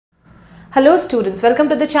Hello students, welcome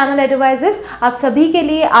to the channel advisers. आप सभी के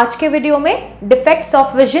लिए आज के वीडियो में defects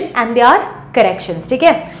of vision and there corrections, ठीक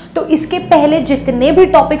है। तो इसके पहले जितने भी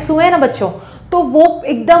टॉपिक्स हुए हैं ना बच्चों, तो वो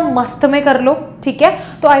एकदम मस्त में कर लो, ठीक है।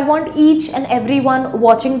 तो I want each and everyone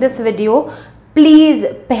watching this video, please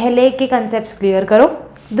पहले के कंसेप्ट्स क्लियर करो।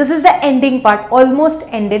 This is the ending part,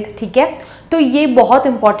 almost ended, ठीक है। तो ये बहुत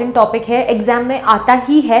इंपॉर्टेंट टॉपिक है, एग्जाम में आता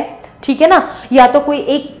ही है, ठीक है ना। या तो कोई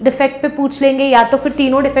एक डिफेक्ट पे पूछ लेंगे या तो फिर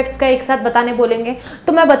तीनों डिफेक्ट्स का एक साथ बताने बोलेंगे।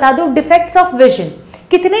 तो मैं बता दूं डिफेक्ट्स ऑफ विजन,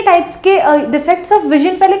 कितने टाइप्स के डिफेक्ट्स ऑफ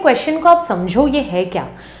विजन। पहले क्वेश्चन को आप समझो, ये है क्या।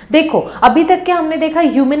 देखो अभी तक क्या हमने देखा,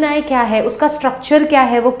 ह्यूमन आई क्या है, उसका स्ट्रक्चर क्या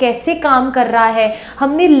है, वो कैसे काम कर रहा है।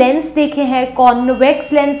 हमने लेंस देखे हैं,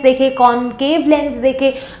 कॉन्वेक्स लेंस देखे, कॉनकेव लेंस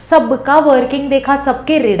देखे, सबका वर्किंग देखा,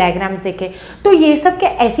 सबके रे डायग्राम्स देखे। तो ये सब क्या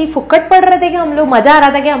ऐसे ही फुक्कट पड़ रहे थे कि हम लोग मजा आ रहा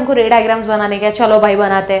था कि हमको रे डायग्राम्स बनाने का, चलो भाई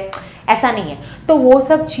बनाते हैं, ऐसा नहीं है। तो वो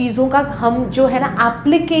सब चीज़ों का हम जो है ना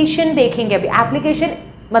एप्लीकेशन देखेंगे। अभी एप्लीकेशन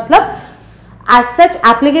मतलब एज सच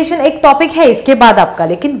एप्लीकेशन एक टॉपिक है इसके बाद आपका,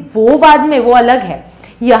 लेकिन वो बाद में, वो अलग है।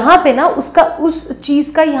 यहाँ पे ना उसका उस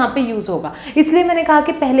चीज़ का यहाँ पे यूज होगा, इसलिए मैंने कहा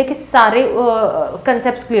कि पहले के सारे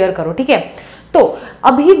कंसेप्ट्स क्लियर करो, ठीक है। तो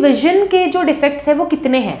अभी विजन के जो डिफेक्ट्स है वो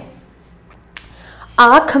कितने हैं।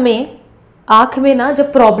 आँख में ना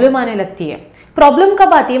जब प्रॉब्लम आने लगती है, प्रॉब्लम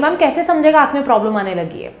कब आती है मैम, कैसे समझेगा आँख में प्रॉब्लम आने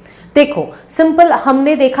लगी है। देखो सिंपल,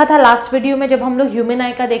 हमने देखा था लास्ट वीडियो में जब हम लोग ह्यूमन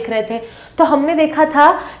आई का देख रहे थे, तो हमने देखा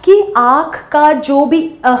था कि आँख का जो भी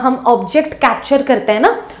हम ऑब्जेक्ट कैप्चर करते हैं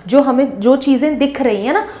ना, जो हमें जो चीज़ें दिख रही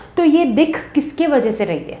हैं ना, तो ये दिख किसके वजह से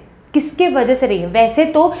रही है, किसके वजह से रही है। वैसे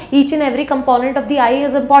तो each and every component of the I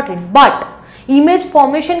is important, but image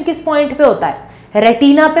formation किस पॉइंट पे होता है,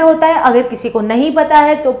 रेटिना पे होता है। अगर किसी को नहीं पता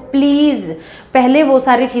है तो प्लीज पहले वो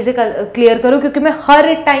सारी चीजें क्लियर करो, क्योंकि मैं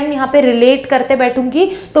हर टाइम यहाँ पे रिलेट करते बैठूंगी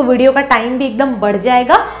तो वीडियो का टाइम भी एकदम बढ़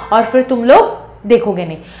जाएगा और फिर तुम लोग देखोगे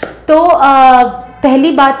नहीं। तो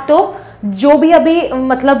पहली बात तो जो भी अभी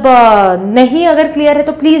मतलब नहीं अगर क्लियर है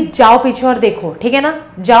तो प्लीज जाओ पीछे और देखो, ठीक है ना,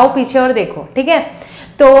 जाओ पीछे और देखो, ठीक है।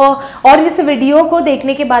 तो और इस वीडियो को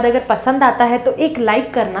देखने के बाद अगर पसंद आता है तो एक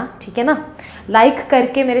लाइक करना, ठीक है ना, लाइक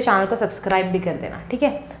करके मेरे चैनल को सब्सक्राइब भी कर देना, ठीक है।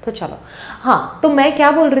 तो चलो, हाँ तो मैं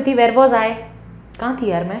क्या बोल रही थी, वेयर वाज आई, कहाँ थी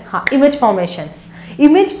यार मैं, हाँ इमेज फॉर्मेशन।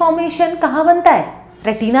 इमेज फॉर्मेशन कहाँ बनता है,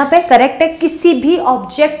 रेटिना पे, करेक्ट है। किसी भी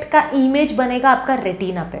ऑब्जेक्ट का इमेज बनेगा आपका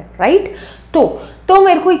रेटिना पे, राइट। तो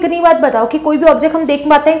मेरे को इतनी बात बताओ कि कोई भी ऑब्जेक्ट हम देख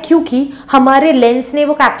पाते हैं क्योंकि हमारे लेंस ने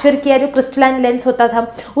वो कैप्चर किया, जो क्रिस्टलाइन लेंस होता था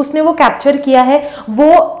उसने वो कैप्चर किया है।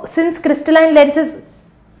 वो since crystalline lens is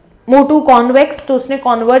more to convex, तो उसने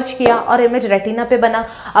कॉन्वर्ज किया और इमेज रेटिना पे बना।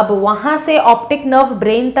 अब वहां से ऑप्टिक नर्व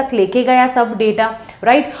ब्रेन तक लेके गया सब डेटा,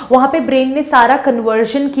 राइट। वहां पे ब्रेन ने सारा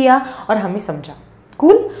कन्वर्जन किया और हमें समझा,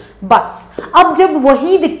 कूल। बस अब जब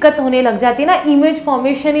वही दिक्कत होने लग जाती है ना, इमेज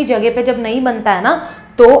फॉर्मेशन ही जगह पे जब नहीं बनता है ना,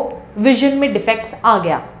 तो विजन में डिफेक्ट्स आ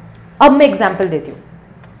गया। अब मैं एग्जांपल देती हूँ।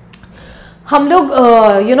 हम लोग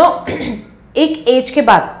एक एज के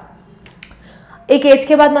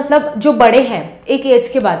बाद मतलब जो बड़े हैं, एक एज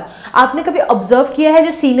के बाद आपने कभी ऑब्जर्व किया है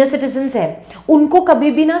जो सीनियर सिटीजन्स हैं, उनको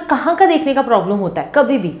कभी भी ना कहाँ का देखने का प्रॉब्लम होता है,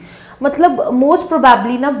 कभी भी मतलब मोस्ट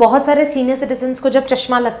प्रोबेबली ना बहुत सारे सीनियर सिटीजन्स को जब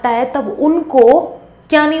चश्मा लगता है तब उनको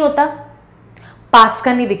क्या नहीं होता, पास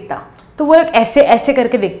का नहीं दिखता, तो वो एक ऐसे ऐसे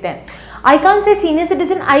करके देखते हैं। I can say senior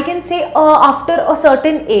citizen, I can say after a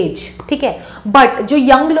certain age, ठीक है। बट जो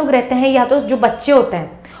यंग लोग रहते हैं या तो जो बच्चे होते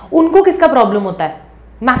हैं, उनको किसका प्रॉब्लम होता है,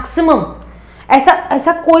 मैक्सिमम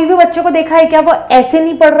ऐसा कोई भी बच्चे को देखा है क्या वो ऐसे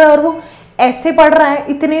नहीं पढ़ रहा है और वो ऐसे पढ़ रहा है,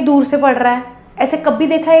 इतने दूर से पढ़ रहा है, ऐसे कभी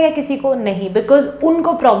देखा है क्या किसी को, नहीं। बिकॉज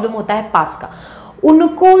उनको प्रॉब्लम होता है पास का,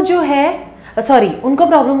 उनको जो है उनको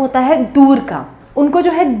प्रॉब्लम होता है दूर का, उनको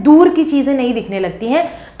जो है दूर की चीजें नहीं दिखने लगती हैं।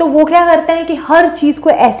 तो वो क्या करते हैं कि हर चीज को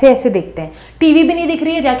ऐसे ऐसे देखते हैं। टीवी भी नहीं दिख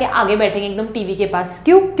रही है, जाके आगे बैठेंगे एकदम टीवी के पास,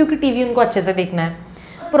 क्यों, क्योंकि टीवी उनको अच्छे से देखना है।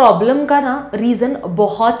 प्रॉब्लम का ना रीजन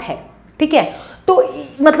बहुत है, ठीक है। तो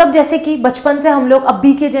मतलब जैसे कि बचपन से हम लोग,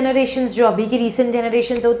 अभी के जनरेशन्स, जो अभी की रीसेंट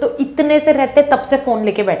जनरेशन्स हो, तो इतने से रहते तब से फ़ोन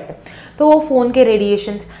लेके बैठते, तो वो फ़ोन के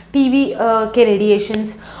रेडिएशंस, टीवी के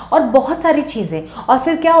रेडिएशंस और बहुत सारी चीज़ें। और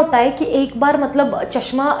फिर क्या होता है कि एक बार मतलब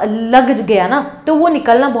चश्मा लग गया ना, तो वो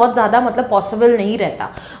निकलना बहुत ज़्यादा मतलब पॉसिबल नहीं रहता।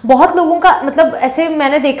 बहुत लोगों का मतलब ऐसे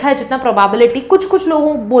मैंने देखा है, जितना प्रोबेबिलिटी, कुछ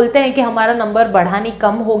लोग बोलते हैं कि हमारा नंबर बढ़ा नहीं,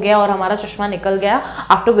 कम हो गया और हमारा चश्मा निकल गया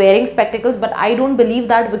after wearing spectacles, but I don't believe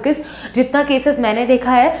that. Because जितना केसेस मैंने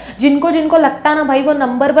देखा है, जिनको लगता ना भाई वो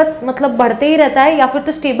नंबर बस मतलब बढ़ते ही रहता है या फिर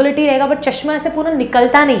तो स्टेबिलिटी रहेगा, बट चश्मा ऐसे पूरा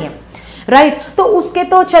निकलता नहीं है, राइट। तो उसके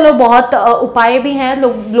तो चलो बहुत उपाय भी हैं,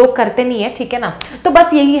 लोग करते नहीं है, ठीक है ना। तो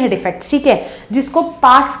बस यही है डिफेक्ट्स, ठीक है। जिसको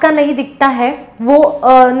पास का नहीं दिखता है वो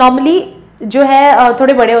नॉर्मली जो है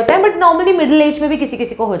थोड़े बड़े होते हैं, बट नॉर्मली मिडिल एज में भी किसी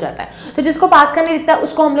किसी को हो जाता है। तो जिसको पास का नहीं दिखता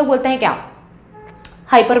उसको हम लोग बोलते हैं क्या,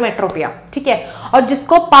 हाइपरमेट्रोपिया, ठीक है। और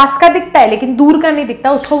जिसको पास का दिखता है लेकिन दूर का नहीं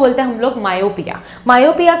दिखता उसको बोलते हैं हम लोग मायोपिया।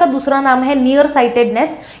 मायोपिया का दूसरा नाम है नियर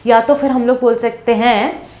साइटेडनेस, या तो फिर हम लोग बोल सकते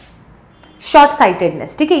हैं शॉर्ट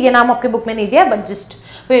साइटेडनेस, ठीक है। ये नाम आपके बुक में नहीं दिया, बट जस्ट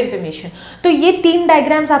फॉर इन्फॉर्मेशन। तो ये 3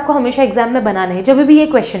 डायग्राम्स आपको हमेशा एग्जाम में बनाने हैं जब भी ये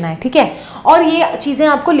क्वेश्चन आए, ठीक है। और ये चीजें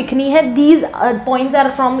आपको लिखनी है, these points are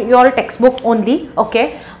from your text book only, okay,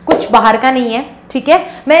 कुछ बाहर का नहीं है, ठीक है।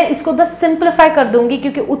 मैं इसको बस सिंप्लीफाई कर दूंगी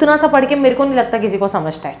क्योंकि उतना सा पढ़ के मेरे को नहीं लगता किसी को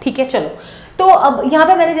समझता है, ठीक है। चलो, तो अब यहाँ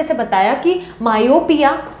पे मैंने जैसे बताया कि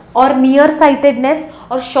मायोपिया और नियर साइटेडनेस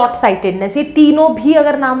और शॉर्ट साइटेडनेस, ये तीनों भी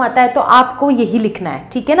अगर नाम आता है तो आपको यही लिखना है,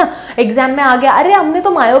 ठीक है ना। एग्जाम में आ गया, अरे हमने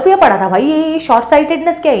तो मायोपिया पढ़ा था भाई, ये शॉर्ट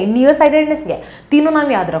साइटेडनेस क्या है, नियर साइटेडनेस क्या है, तीनों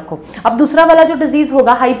नाम याद रखो। अब दूसरा वाला जो डिजीज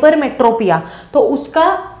होगा हाइपरमेट्रोपिया, तो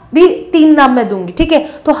उसका भी 3 नाम मैं दूंगी, ठीक है।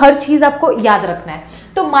 तो हर चीज आपको याद रखना है।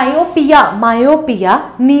 तो मायोपिया, मायोपिया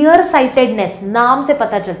नियर साइटेडनेस, नाम से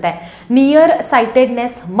पता चलता है। नियर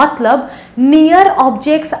साइटेडनेस मतलब नियर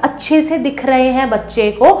ऑब्जेक्ट्स अच्छे से दिख रहे हैं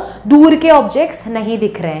बच्चे को, दूर के ऑब्जेक्ट्स नहीं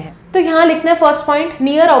दिख रहे हैं। तो यहाँ लिखना है first point,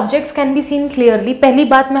 near objects can be seen clearly. पहली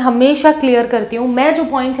बात मैं हमेशा क्लियर करती हूँ, मैं जो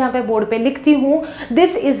पॉइंट यहाँ पे बोर्ड पे लिखती हूँ,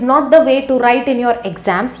 this is not the way to right in your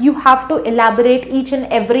exams, you have to elaborate each and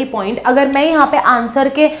every point. अगर मैं यहाँ पे आंसर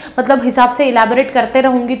के मतलब हिसाब से इलेबोरेट करते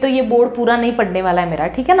रहूंगी तो ये बोर्ड पूरा नहीं पढ़ने वाला है मेरा,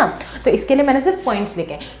 ठीक है ना। तो इसके लिए मैंने सिर्फ पॉइंट्स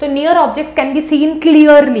लिखे। तो near objects can be seen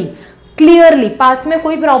clearly, clearly, पास में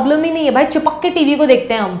कोई प्रॉब्लम ही नहीं है भाई, चिपक के टीवी को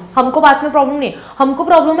देखते हैं हम, हमको पास में प्रॉब्लम नहीं है, हमको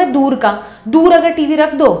प्रॉब्लम है दूर का। दूर अगर टीवी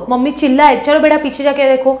रख दो, मम्मी चिल्लाए चलो बेटा पीछे जाके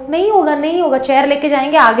देखो, नहीं होगा, नहीं होगा, चेयर लेके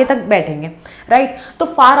जाएंगे आगे तक बैठेंगे, राइट। तो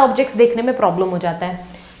फार ऑब्जेक्ट्स देखने में प्रॉब्लम हो जाता है,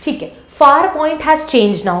 ठीक है। Far point has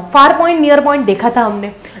change now. Far point, near point देखा था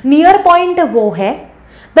हमने। नियर पॉइंट वो है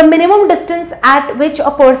the minimum distance eight which a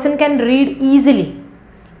person can read easily,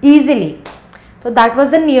 easily, तो that was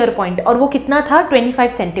the near point, और वो कितना था,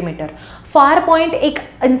 25 सेंटीमीटर। फार पॉइंट एक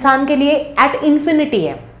इंसान के लिए एट इन्फिनिटी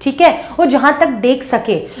है, ठीक है, वो जहां तक देख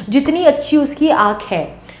सके, जितनी अच्छी उसकी आंख है,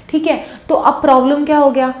 ठीक है। तो अब प्रॉब्लम क्या हो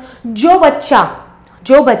गया, जो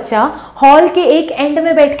बच्चा हॉल के एक एंड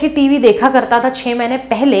में बैठ के टीवी देखा करता था 6 महीने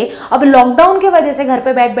पहले, अब लॉकडाउन के वजह से घर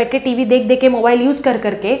पे बैठ बैठ के टीवी देख देख के, मोबाइल यूज कर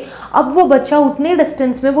करके, अब वो बच्चा उतने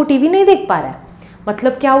डिस्टेंस में वो टीवी नहीं देख पा रहा है।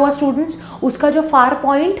 मतलब क्या हुआ स्टूडेंट्स, उसका जो फार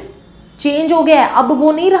पॉइंट चेंज हो गया है, अब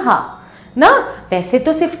वो नहीं रहा ना। वैसे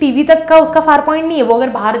तो सिर्फ टीवी तक का उसका फार पॉइंट नहीं है, वो अगर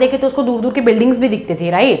बाहर देखे तो उसको दूर दूर की बिल्डिंग्स भी दिखते थे,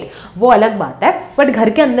 राइट, वो अलग बात है, बट घर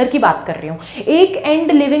के अंदर की बात कर रही हूँ। एक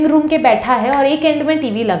एंड लिविंग रूम के बैठा है और एक एंड में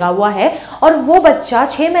टीवी लगा हुआ है, और वो बच्चा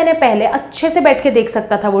 6 महीने पहले अच्छे से बैठ के देख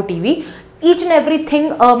सकता था वो टीवी, ईच एंड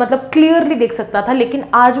एवरीथिंग मतलब क्लियरली देख सकता था, लेकिन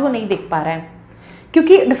आज वो नहीं देख पा रहा है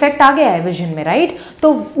क्योंकि डिफेक्ट आ गया है विजन में, राइट।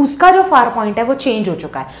 तो उसका जो फार पॉइंट है वो चेंज हो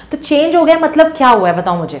चुका है। तो चेंज हो गया मतलब क्या हुआ है,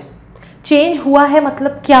 बताओ मुझे, चेंज हुआ है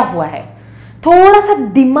मतलब क्या हुआ है, थोड़ा सा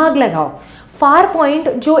दिमाग लगाओ। फार पॉइंट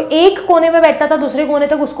जो एक कोने में बैठता था दूसरे कोने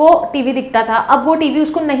तक उसको टीवी दिखता था, अब वो टीवी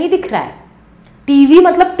उसको नहीं दिख रहा है। टीवी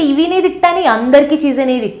मतलब टीवी नहीं दिखता, नहीं, अंदर की चीजें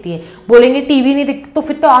नहीं दिखती है। बोलेंगे टीवी नहीं दिखती तो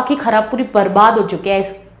फिर तो आंखें खराब, पूरी बर्बाद हो चुकी है,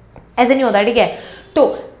 ऐसे नहीं होता, ठीक है। तो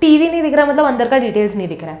टीवी नहीं दिख रहा मतलब अंदर का डिटेल्स नहीं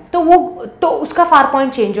दिख रहा है, तो उसका फार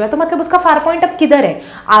पॉइंट चेंज हुआ है। तो मतलब उसका फार पॉइंट अब किधर है,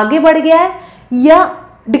 आगे बढ़ गया है या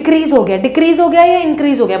डिक्रीज हो गया, डिक्रीज हो गया या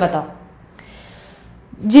इंक्रीज हो गया, बताओ।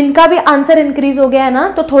 जिनका भी आंसर इंक्रीज हो गया है ना,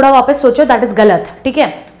 तो थोड़ा वापस सोचो, दैट इज गलत, ठीक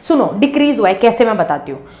है। सुनो, डिक्रीज हुआ है कैसे, मैं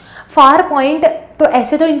बताती हूँ। फार पॉइंट तो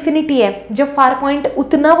ऐसे तो इन्फिनिटी है, जब फार पॉइंट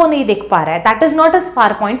उतना वो नहीं देख पा रहा है, that is not as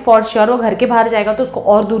far point for sure. वो घर के बाहर जाएगा तो उसको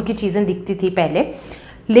और दूर की चीजें दिखती थी पहले,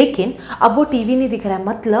 लेकिन अब वो टीवी नहीं दिख रहा है,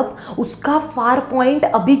 मतलब उसका फार पॉइंट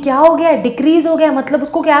अभी क्या हो गया, डिक्रीज हो गया। मतलब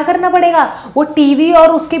उसको क्या करना पड़ेगा, वो टीवी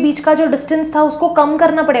और उसके बीच का जो डिस्टेंस था उसको कम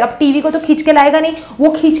करना पड़ेगा। अब टीवी को तो खींच के लाएगा नहीं,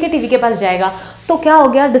 वो खींच के टीवी के पास जाएगा, तो क्या हो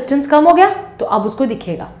गया, डिस्टेंस कम हो गया, तो अब उसको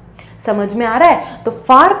दिखेगा। समझ में आ रहा है, तो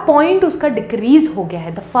फार पॉइंट उसका डिक्रीज हो गया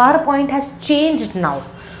है, the far point has changed now,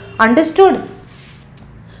 understood.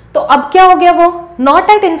 तो अब क्या हो गया, वो not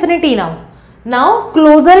at infinity now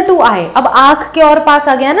closer to आई, अब आंख के और पास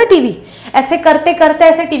आ गया ना टीवी, ऐसे करते करते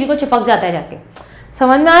ऐसे टीवी को चिपक जाता है जाके।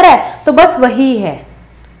 समझ में आ रहा है, तो बस वही है,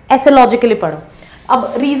 ऐसे लॉजिकली पढ़ो।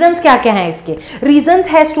 अब रीजंस क्या क्या हैं इसके, रीजंस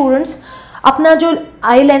है स्टूडेंट्स, अपना जो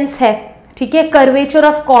आई लेंस है, ठीक है, कर्वेचर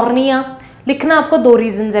ऑफ कॉर्निया, लिखना आपको 2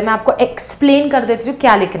 रीजंस है, मैं आपको एक्सप्लेन कर देती हूँ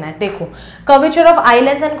क्या लिखना है। देखो, curvature of eye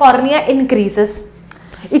lens and cornea increases,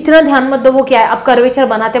 इतना ध्यान मत दो वो क्या है, अब कर्वेचर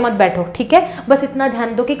बनाते मत बैठो, ठीक है, बस इतना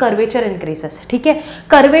ध्यान दो कि कर्वेचर इंक्रीजेस, ठीक है।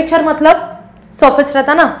 कर्वेचर मतलब सरफेस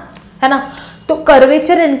रहता ना, है ना, तो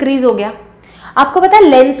कर्वेचर इंक्रीज हो गया। आपको पता है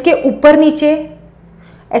लेंस के ऊपर नीचे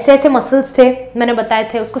ऐसे ऐसे मसल्स थे, मैंने बताए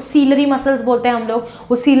थे, उसको सीलरी मसल्स बोलते हैं हम लोग।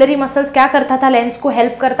 वो सीलरी मसल्स क्या करता था, लेंस को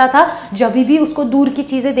हेल्प करता था। जब भी उसको दूर की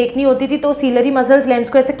चीज़ें देखनी होती थी तो सीलरी मसल्स लेंस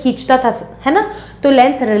को ऐसे खींचता था, है ना, तो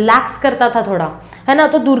लेंस रिलैक्स करता था थोड़ा, है ना,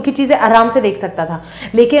 तो दूर की चीज़ें आराम से देख सकता था।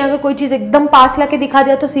 लेकिन अगर कोई चीज़ एकदम पास लाके दिखा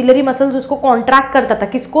दिया तो सीलरी मसल्स उसको कॉन्ट्रैक्ट करता था,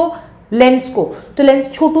 किसको, लेंस को, तो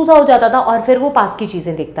लेंस छोटू सा हो जाता था और फिर वो पास की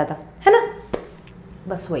चीज़ें देखता था, है ना,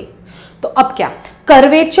 बस वही। तो अब क्या,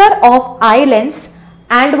 curvature of eye lens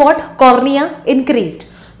and what, cornea increased.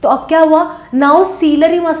 तो अब क्या हुआ, now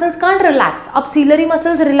ciliary muscles can't relax. अब सीलरी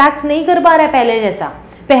मसल्स रिलैक्स नहीं कर पा रहा है पहले जैसा,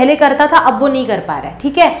 पहले करता था अब वो नहीं कर पा रहा है,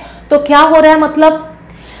 ठीक है। तो क्या हो रहा है, मतलब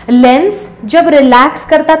लेंस जब रिलैक्स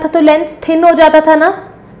करता था तो लेंस थिन हो जाता था ना,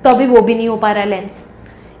 तो अभी वो भी नहीं हो पा रहा है लेंस।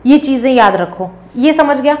 ये चीजें याद रखो, ये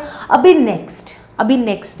समझ गया। अभी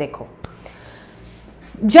नेक्स्ट देखो,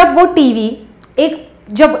 जब वो टीवी एक,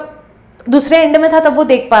 जब दूसरे एंड में था तब वो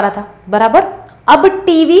देख पा रहा था, बराबर। अब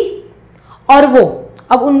टीवी और वो,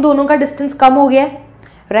 अब उन दोनों का डिस्टेंस कम हो गया है,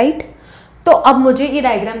 राइट। तो अब मुझे ये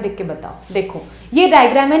डायग्राम देख के बताओ, देखो ये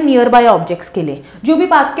डायग्राम है नियर बाय ऑब्जेक्ट्स के लिए। जो भी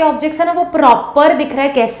पास के ऑब्जेक्ट्स है ना वो प्रॉपर दिख रहा है,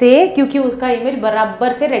 कैसे, क्योंकि उसका इमेज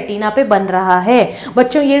बराबर से रेटिना पे बन रहा है।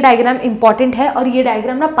 बच्चों ये डायग्राम इंपॉर्टेंट है और ये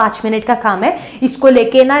डायग्राम ना 5 मिनट का काम है। इसको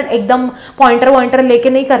लेके ना एकदम पॉइंटर वॉइंटर लेके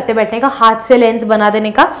नहीं करते बैठने का, हाथ से लेंस बना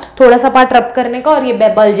देने का, थोड़ा सा पार्ट रब करने का और ये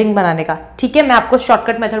बल्जिंग बनाने का, ठीक है। मैं आपको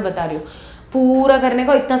शॉर्टकट मेथड बता रही हूँ, पूरा करने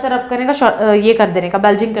का, इतना सा रब करने का, ये कर देने का,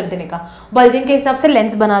 बल्जिंग कर देने का, बल्जिंग के हिसाब से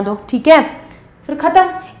लेंस बना दो, ठीक है, फिर खत्म।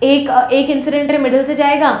 एक इंसिडेंट रे मिडिल से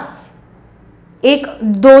जाएगा, एक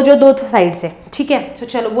दो साइड से, ठीक है। तो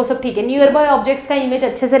चलो वो सब ठीक है। नियर बाय ऑब्जेक्ट्स का इमेज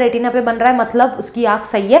अच्छे से रेटिना पे बन रहा है, मतलब उसकी आंख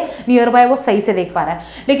सही है, नियर बाय वो सही से देख पा रहा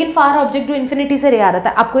है। लेकिन फार ऑब्जेक्ट जो इन्फिनिटी से रे आ रहा था,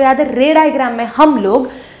 आपको याद है रे डायग्राम में हम लोग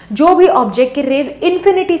जो भी ऑब्जेक्ट के रेज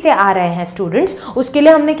इन्फिनिटी से आ रहे हैं स्टूडेंट्स, उसके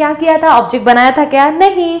लिए हमने क्या किया था, ऑब्जेक्ट बनाया था क्या,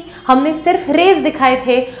 नहीं, हमने सिर्फ रेज दिखाए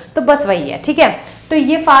थे। तो बस वही है, ठीक है। तो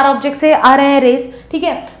ये फार ऑब्जेक्ट से आ रहे हैं रेज, ठीक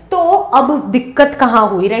है। तो अब दिक्कत कहाँ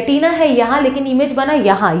हुई, रेटिना है यहाँ लेकिन इमेज बना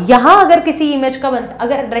यहाँ अगर किसी इमेज का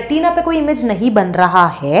अगर रेटिना पे कोई इमेज नहीं बन रहा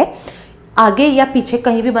है, आगे या पीछे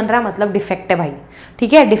कहीं भी बन रहा है, मतलब डिफेक्ट है भाई,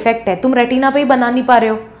 ठीक है, डिफेक्ट है, तुम रेटिना पे ही बना नहीं पा रहे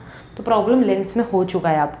हो, तो प्रॉब्लम लेंस में हो चुका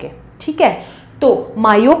है आपके, ठीक है। तो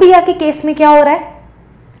मायोपिया के केस में क्या हो रहा है,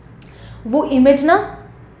 वो इमेज ना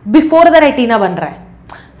बिफोर द रेटिना बन रहा है,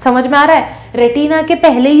 समझ में आ रहा है, रेटिना के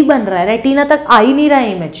पहले ही बन रहा है, रेटिना तक आ ही नहीं रहा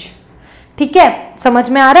है इमेज, ठीक है, समझ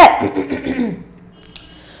में आ रहा है।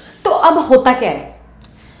 तो अब होता क्या है,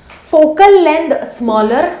 focal length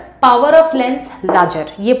smaller, power of lens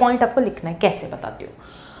larger, ये पॉइंट आपको लिखना है, कैसे बताती हूँ।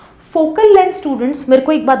 फोकल लेंथ स्टूडेंट्स, मेरे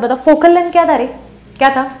को एक बात बताओ, फोकल लेंथ क्या था रे, क्या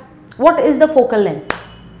था, what is the focal length,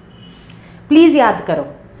 please याद करो,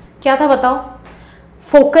 क्या था बताओ।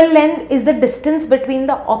 Focal length is the distance between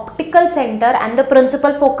the optical centre and the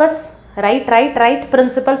principal focus, right,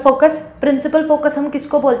 principal focus हम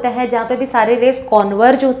किसको बोलते हैं, जहाँ पे भी सारे रेज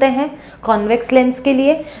कॉन्वर्ज होते हैं, कॉन्वेक्स लेंस के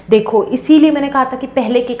लिए। देखो इसीलिए मैंने कहा था कि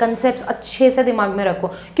पहले के कंसेप्ट्स अच्छे से दिमाग में रखो,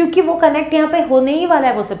 क्योंकि वो कनेक्ट यहाँ पे होने ही वाला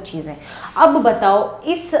है वो सब चीज़ें। अब बताओ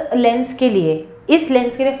इस लेंस के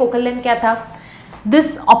लिए फोकल लेंथ क्या था,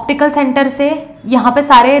 दिस ऑप्टिकल सेंटर से यहाँ पे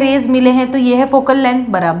सारे रेज मिले हैं, तो ये है फोकल लेंथ,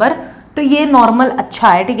 बराबर। तो ये नॉर्मल अच्छा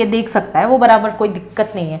है, ठीक है, देख सकता है वो बराबर, कोई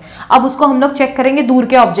दिक्कत नहीं है। अब उसको हम लोग चेक करेंगे दूर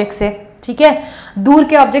के ऑब्जेक्ट से, ठीक है। दूर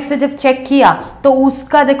के ऑब्जेक्ट से जब चेक किया तो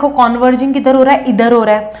उसका देखो कॉन्वर्जिंग किधर हो रहा है, इधर हो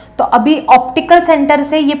रहा है। तो अभी ऑप्टिकल सेंटर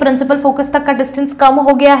से ये प्रिंसिपल फोकस तक का डिस्टेंस कम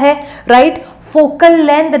हो गया है, right. Focal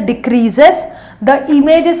length decreases, the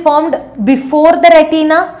image is formed before the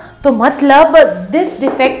retina, तो मतलब दिस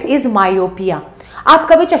डिफेक्ट इज मायोपिया। आप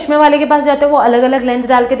कभी चश्मे वाले के पास जाते हो, वो अलग अलग लेंस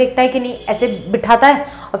डाल के देखता है कि नहीं, ऐसे बिठाता है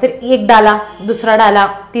और फिर एक डाला, दूसरा डाला,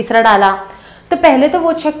 तीसरा डाला, तो पहले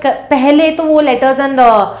तो वो लेटर्स एंड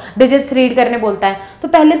डिजिट्स रीड करने बोलता है, तो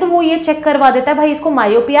पहले तो वो ये चेक करवा देता है भाई इसको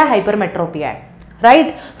मायोपिया हाइपरमेट्रोपिया है,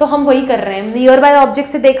 राइट। तो हम वही कर रहे हैं, नियर बाय ऑब्जेक्ट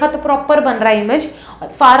से देखा तो प्रॉपर बन रहा है इमेज,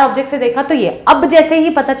 फार ऑब्जेक्ट से देखा तो ये। अब जैसे ही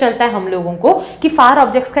पता चलता है हम लोगों को कि फार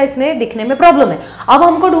ऑब्जेक्ट्स का इसमें दिखने में प्रॉब्लम है, अब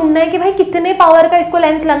हमको ढूंढना है कि भाई कितने पावर का इसको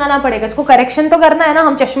लेंस लगाना पड़ेगा, इसको करेक्शन तो करना है ना।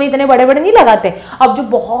 हम चश्मे इतने बड़े बड़े नहीं लगाते, अब जो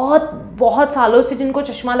बहुत बहुत सालों से जिनको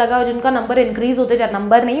चश्मा लगा और जिनका नंबर इंक्रीज होते जा,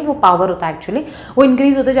 नंबर नहीं वो पावर होता है एक्चुअली, वो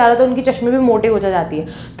इंक्रीज होते जा रहा है तो उनकी चश्मे भी मोटे हो जाती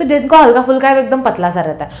है। तो जिनको हल्का फुल्का है वो एकदम पतला सा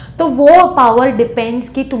रहता है, तो वो पावर डिपेंड्स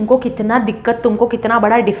कि तुमको कितना दिक्कत, तुमको कितना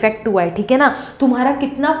बड़ा डिफेक्ट हुआ है, ठीक है ना, तुम्हारा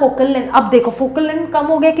कितना फोकल लेंथ। अब देखो फोकल लेंथ कम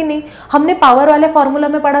हो गया कि नहीं, हमने पावर वाले फॉर्मूला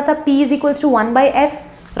में पढ़ा था P is equals to 1/f,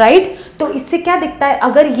 right. तो इससे क्या दिखता है,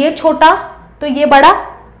 अगर ये छोटा तो ये बड़ा,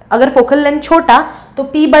 अगर फोकल लेंथ छोटा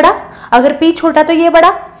तो P बड़ा, अगर P छोटा तो ये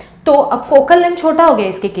बड़ा। तो अब फोकल लेंथ छोटा हो गया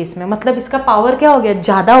इसके केस में, मतलब इसका पावर क्या हो गया,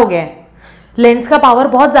 ज्यादा हो गया है। लेंस का पावर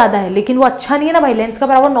बहुत ज्यादा है लेकिन वो अच्छा नहीं है ना भाई, लेंस का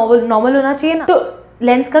पावर नॉर्मल होना चाहिए ना। तो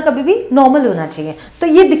लेंस का कभी भी नॉर्मल होना चाहिए। तो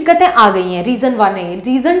ये दिक्कतें आ गई हैं, रीजन 1 है।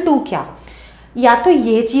 रीजन 2 क्या, या तो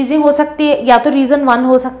ये चीजें हो सकती है, या तो रीजन 1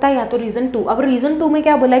 हो सकता है, या तो रीजन 2। अब रीजन 2 में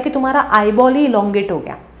क्या बोला है कि तुम्हारा आई बॉल ही इलोंगेट हो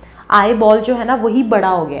गया, आई बॉल जो है ना वही बड़ा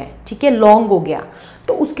हो गया है, ठीक है, लॉन्ग हो गया।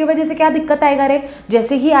 तो उसके वजह से क्या दिक्कत आएगा रे,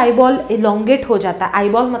 जैसे ही आई बॉल इलोंगेट हो जाता है, आई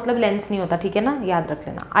बॉल मतलब लेंस नहीं होता, ठीक है ना, याद रख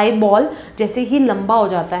लेना। आई बॉल जैसे ही लंबा हो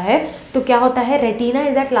जाता है तो क्या होता है, retina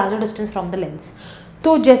is eight larger distance from the lens.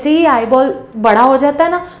 तो जैसे ही आई बॉल बड़ा हो जाता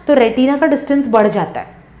है ना तो रेटिना का डिस्टेंस बढ़ जाता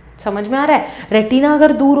है। समझ में आ रहा है? रेटिना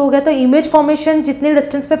अगर दूर हो गया तो इमेज फॉर्मेशन जितने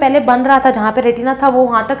डिस्टेंस पे पहले बन रहा था, जहाँ पे रेटिना था वो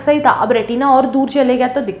वहाँ तक सही था, अब रेटिना और दूर चले गया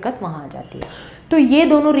तो दिक्कत वहाँ आ जाती है। तो ये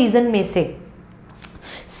दोनों रीजन में से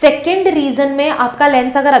सेकेंड रीजन में आपका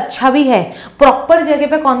लेंस अगर अच्छा भी है, प्रॉपर जगह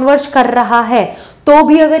पे कन्वर्ज कर रहा है, तो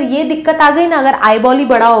भी अगर ये दिक्कत आ गई ना, अगर आई बॉल ही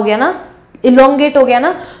बड़ा हो गया ना, इलोंगेट हो गया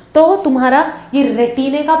ना, तो तुम्हारा ये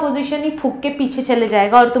रेटिने का पोजीशन ही फूक के पीछे चले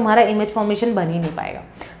जाएगा और तुम्हारा इमेज फॉर्मेशन बन ही नहीं पाएगा।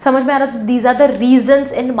 समझ में आ रहा है? These are the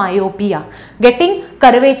reasons in myopia. Getting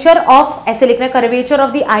curvature of, ऐसे लिखना है, curvature of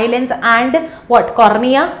the eye lens and what,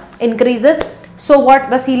 cornea increases, so what,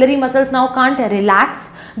 the ciliary muscles now can't relax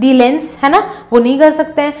the lens, है ना, वो नहीं कर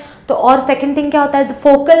सकते हैं। तो और सेकंड थिंग क्या होता है, द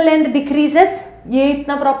फोकल लेंथ डिक्रीजेस, ये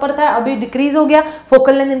इतना प्रॉपर था अभी डिक्रीज हो गया,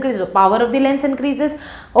 focal length increase, power of the lens increases.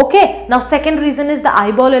 Okay, now second reason is the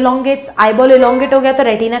eye ball एलोंगेट्स, eye ball elongate हो गया तो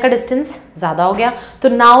रेटिना का डिस्टेंस ज्यादा हो गया, तो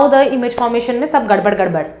नाउ द इमेज फॉर्मेशन में सब गड़बड़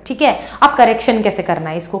गड़बड़, ठीक है। अब करेक्शन कैसे करना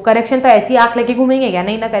है इसको, करेक्शन तो ऐसी आंख लेके घूमेंगे क्या,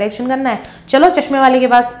 नहीं ना, करेक्शन करना है, चलो चश्मे वाले के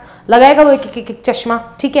पास, लगाएगा वो एक चश्मा,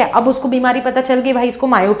 ठीक है। अब उसको बीमारी पता चल गई, भाई इसको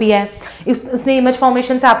मायोपिया है, उसने इमेज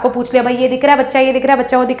फॉर्मेशन से आपको पूछ लिया, भाई ये दिख रहा है बच्चा, ये दिख रहा है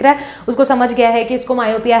बच्चा, वो दिख रहा है, उसको समझ गया है कि इसको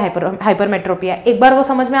मायोपिया, हाइपरमेट्रोपिया, एक बार वो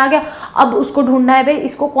समझ में आ गया, अब उसको ढूंढना है भाई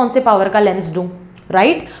इसको कौन से पावर का लेंस दूं,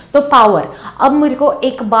 राइट। तो पावर, अब मेरे को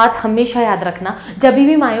एक बात हमेशा याद रखना, जब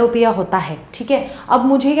भी मायोपिया होता है, ठीक है, अब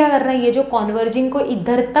मुझे क्या करना है, ये जो कॉन्वर्जिंग को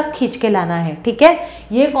इधर तक खींच के लाना है, ठीक है,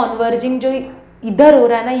 ये कॉन्वर्जिंग जो इधर हो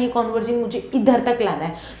रहा है ना, ये कॉन्वर्जिंग मुझे इधर तक लाना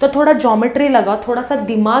है। तो थोड़ा ज्योमेट्री लगाओ, थोड़ा सा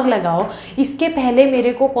दिमाग लगाओ, इसके पहले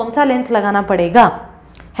मेरे को कौन सा लेंस लगाना पड़ेगा,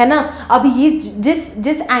 है ना। अब ये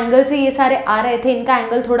जिस एंगल से ये सारे आ रहे थे, इनका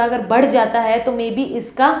एंगल थोड़ा अगर बढ़ जाता है तो मे बी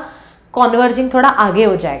इसका कॉन्वर्जिंग थोड़ा आगे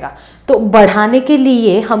हो जाएगा, तो बढ़ाने के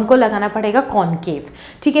लिए हमको लगाना पड़ेगा कॉनकेव,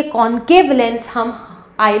 ठीक है। कॉनकेव लेंस हम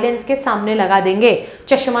आई लेंस के सामने लगा देंगे,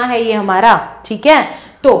 चश्मा है ये हमारा, ठीक है।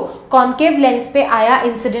 तो कॉनकेव लेंस पे आया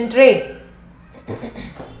इंसिडेंट रे,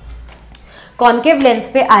 कॉनकेव लेंस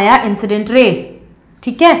पे आया इंसिडेंट रे,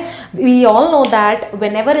 ठीक है। We all know that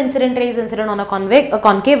whenever incident ray is incident on a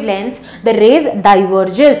concave lens, the raise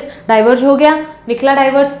diverges, diverge हो गया, निकला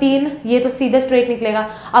डाइवर्ज 3, ये तो सीधे स्ट्रेट निकलेगा।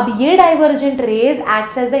 अब ये divergent raise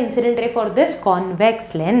acts as the incident ray for this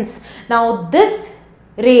convex lens. Now this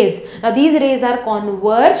rays, now these rays are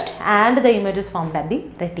converged and the image is formed at the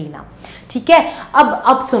retina, ठीक है।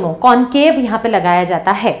 अब सुनो, कॉनकेव यहाँ पे लगाया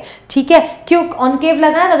जाता है, ठीक है। क्यों कॉनकेव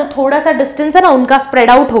लगाया ना, तो थोड़ा सा डिस्टेंस है ना उनका स्प्रेड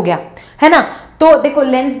आउट हो गया, है ना। तो देखो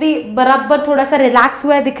लेंस भी बराबर थोड़ा सा रिलैक्स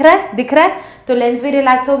हुआ है, दिख रहा है, तो लेंस भी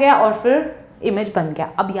रिलैक्स हो गया और फिर इमेज बन गया।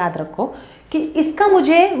 अब याद रखो कि इसका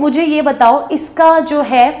मुझे ये बताओ, इसका जो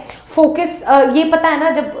है फोकस, ये पता है ना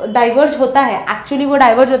जब डाइवर्ज होता है, एक्चुअली वो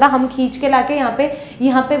डाइवर्ज होता है, हम खींच के लाके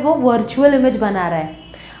यहाँ पे वो वर्चुअल इमेज बना रहा है,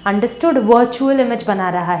 अंडरस्टूड, वर्चुअल इमेज बना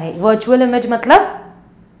रहा है। वर्चुअल इमेज मतलब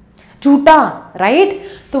झूठा, राइट।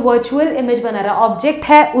 तो वर्चुअल इमेज बना रहा है, ऑब्जेक्ट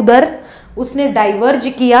है उधर, उसने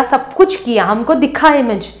डाइवर्ज किया, सब कुछ किया, हमको दिखा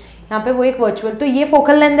इमेज, यहाँ पे वो एक वर्चुअल, तो ये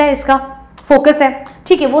फोकल लेंथ है, इसका फोकस है,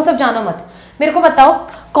 ठीक है। वो सब जानो मत, मेरे को बताओ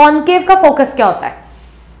कॉनकेव का फोकस क्या होता है,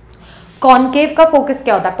 कॉनकेव का फोकस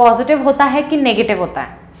क्या होता है, पॉजिटिव होता है कि नेगेटिव होता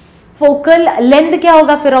है। फोकल लेंथ क्या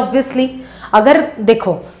होगा फिर, ऑब्वियसली अगर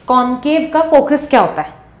देखो कॉनकेव का फोकस क्या होता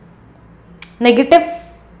है, नेगेटिव,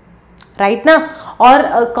 राइट ना। और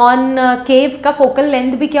कॉनकेव का फोकल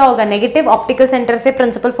लेंथ भी क्या होगा, नेगेटिव, ऑप्टिकल सेंटर से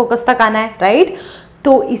प्रिंसिपल फोकस तक आना है, राइट।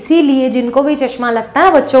 तो इसीलिए जिनको भी चश्मा लगता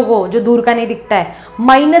है बच्चों को, जो दूर का नहीं दिखता है,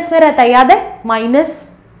 माइनस में रहता है, याद है, माइनस,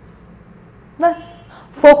 बस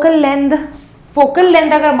फोकल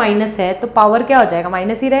लेंथ अगर माइनस है तो पावर क्या हो जाएगा,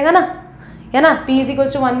 माइनस ही रहेगा ना, है ना। P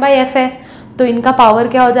 = 1/f है, तो इनका पावर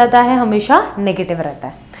क्या हो जाता है, हमेशा नेगेटिव रहता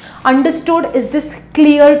है। Understood, is this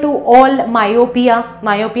clear to all.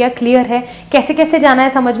 Myopia clear है, कैसे कैसे जाना है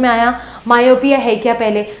समझ में आया। मायोपिया है क्या,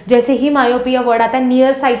 पहले जैसे ही मायोपिया वर्ड आता है,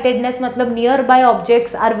 नियर साइटेडनेस मतलब near by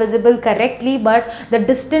objects are visible correctly but the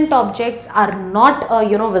distant objects are not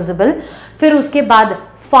visible. फिर उसके बाद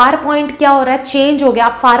फार पॉइंट क्या हो रहा है, चेंज हो गया।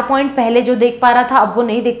 आप फार पॉइंट पहले जो देख पा रहा था अब वो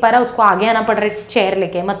नहीं देख पा रहा, उसको आगे आना पड़ रहा है चेयर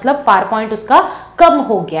लेके, मतलब फार पॉइंट उसका कम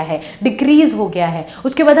हो गया है, डिक्रीज हो गया है।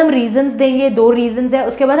 उसके बाद हम रीजंस देंगे, 2 रीजंस है,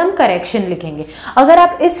 उसके बाद हम करेक्शन लिखेंगे। अगर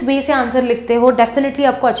आप इस वे से आंसर लिखते हो डेफिनेटली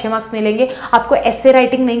आपको अच्छे मार्क्स मिलेंगे। आपको ऐसे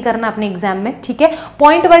राइटिंग नहीं करना अपने एग्जाम में, ठीक है।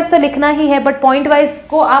 पॉइंट वाइज तो लिखना ही है, बट पॉइंट वाइज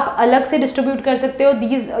को आप अलग से डिस्ट्रीब्यूट कर सकते हो।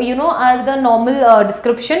 These are the normal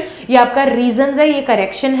description, ये आपका रीजंस है, ये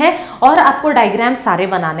करेक्शन है, और आपको डायग्राम सारे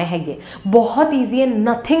बनाने हैं। ये बहुत ईजी है,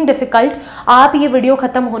 नथिंग डिफिकल्ट। आप ये वीडियो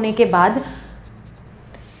खत्म होने के बाद,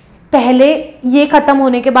 पहले ये खत्म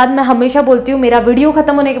होने के बाद, मैं हमेशा बोलती हूँ मेरा वीडियो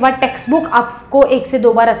खत्म होने के बाद टेक्स्ट बुक आपको 1 से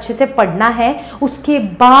 2 बार अच्छे से पढ़ना है, उसके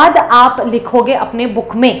बाद आप लिखोगे अपने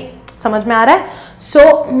बुक में। समझ में आ रहा है?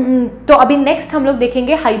 तो अभी नेक्स्ट हम लोग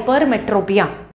देखेंगे हाइपरमेट्रोपिया।